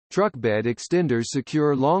Truck bed extenders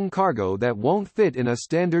secure long cargo that won't fit in a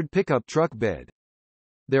standard pickup truck bed.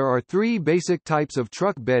 There are three basic types of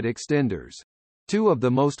truck bed extenders. Two of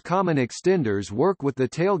the most common extenders work with the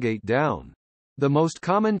tailgate down. The most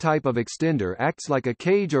common type of extender acts like a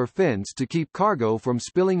cage or fence to keep cargo from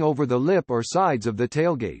spilling over the lip or sides of the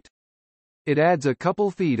tailgate. It adds a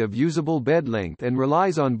couple feet of usable bed length and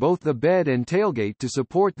relies on both the bed and tailgate to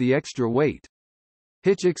support the extra weight.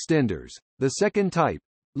 Hitch extenders, the second type,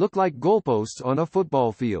 look like goalposts on a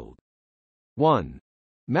football field. 1.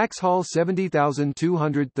 Maxhaul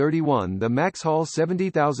 70231. The Maxhaul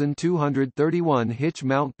 70231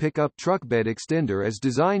 Hitch-Mount pickup truck bed extender is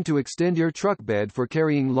designed to extend your truck bed for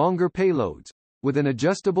carrying longer payloads, with an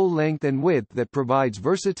adjustable length and width that provides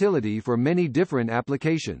versatility for many different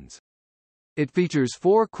applications. It features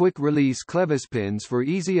 4 quick-release clevis pins for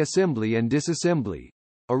easy assembly and disassembly,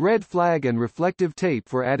 a red flag and reflective tape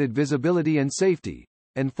for added visibility and safety,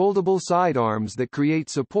 and foldable side arms that create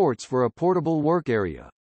supports for a portable work area.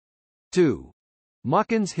 2.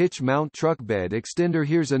 Machins Hitch-Mount truck bed extender.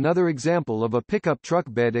 Here's another example of a pickup truck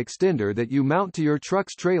bed extender that you mount to your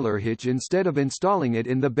truck's trailer hitch instead of installing it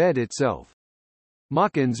in the bed itself.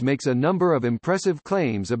 Machins makes a number of impressive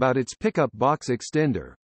claims about its pickup box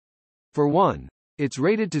extender. For one, it's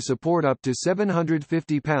rated to support up to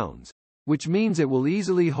 750 pounds, which means it will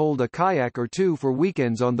easily hold a kayak or two for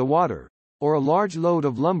weekends on the water, or a large load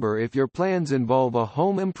of lumber if your plans involve a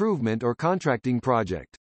home improvement or contracting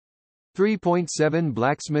project. 3.7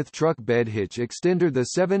 Blacksmith truck bed hitch extender. The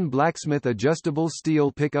 7 Blacksmith adjustable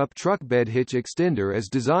steel pickup truck bed hitch extender is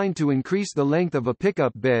designed to increase the length of a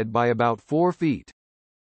pickup bed by about 4 feet.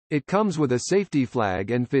 It comes with a safety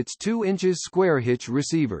flag and fits 2 inches square hitch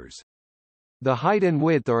receivers. The height and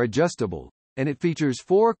width are adjustable, and it features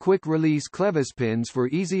 4 quick-release clevis pins for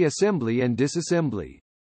easy assembly and disassembly.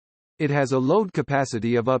 It has a load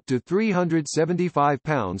capacity of up to 375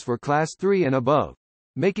 pounds for Class 3 and above,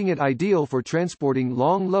 making it ideal for transporting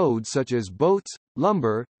long loads such as boats,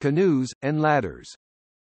 lumber, canoes, and ladders.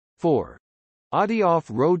 4. Audi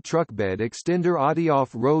Off-Road Truck Bed Extender. Audi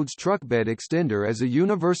Off-Road's truck bed extender is a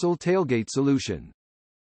universal tailgate solution.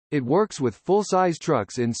 It works with full-size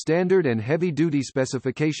trucks in standard and heavy-duty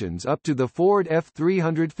specifications up to the Ford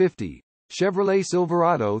F-350, Chevrolet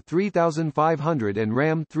Silverado 3500 and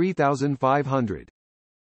Ram 3500.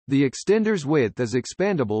 The extender's width is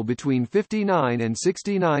expandable between 59 and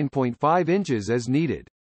 69.5 inches as needed.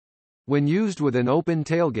 When used with an open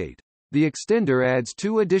tailgate, the extender adds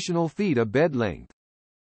 2 additional feet of bed length.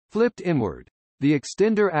 Flipped inward, the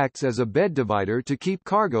extender acts as a bed divider to keep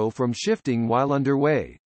cargo from shifting while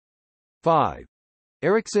underway. 5.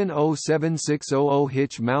 Ericsson 07600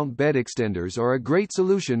 Hitch-Mount bed extenders are a great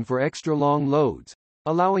solution for extra long loads,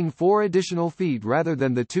 allowing 4 additional feet rather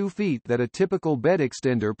than the 2 feet that a typical bed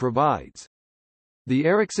extender provides. The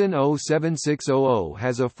Ericsson 07600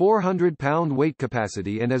 has a 400-pound weight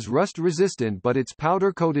capacity and is rust-resistant, but its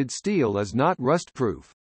powder-coated steel is not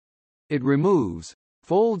rust-proof. It removes,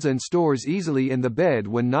 folds and stores easily in the bed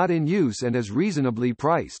when not in use and is reasonably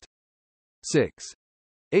priced. 6.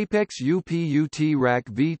 Apex UPUT Rack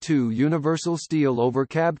V2 Universal Steel Over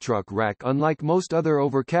Cab Truck Rack. Unlike most other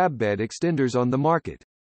over-cab bed extenders on the market,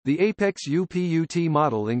 the Apex UPUT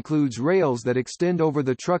model includes rails that extend over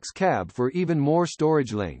the truck's cab for even more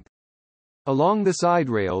storage length. Along the side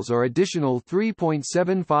rails are additional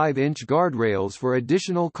 3.75-inch guardrails for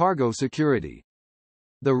additional cargo security.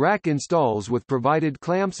 The rack installs with provided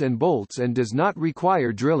clamps and bolts and does not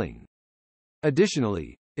require drilling.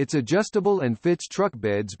 Additionally, it's adjustable and fits truck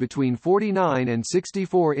beds between 49 and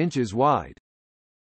 64 inches wide.